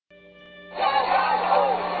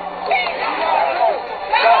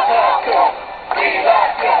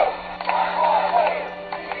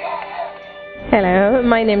Hello,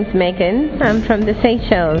 my name's Megan. I'm from the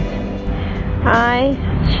Seychelles. I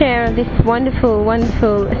share this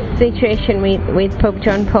wonderful situation with Pope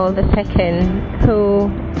John Paul II, who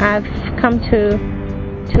I've come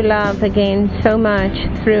to love again so much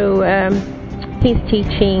through his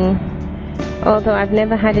teaching. Although I've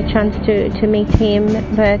never had a chance to meet him,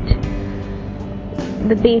 but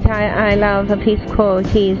the bit I love of his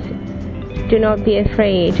quote is, "Do not be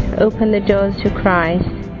afraid, open the doors to Christ."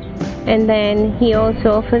 And then he also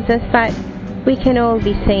offers us that we can all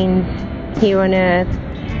be saints here on earth,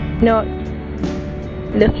 not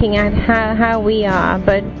looking at how we are,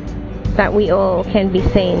 but that we all can be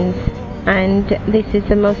saints. And this is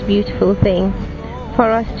the most beautiful thing for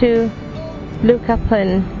us to look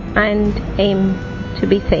upon and aim to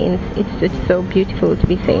be saints. It's so beautiful to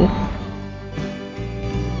be saints.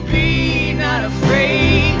 Be not afraid.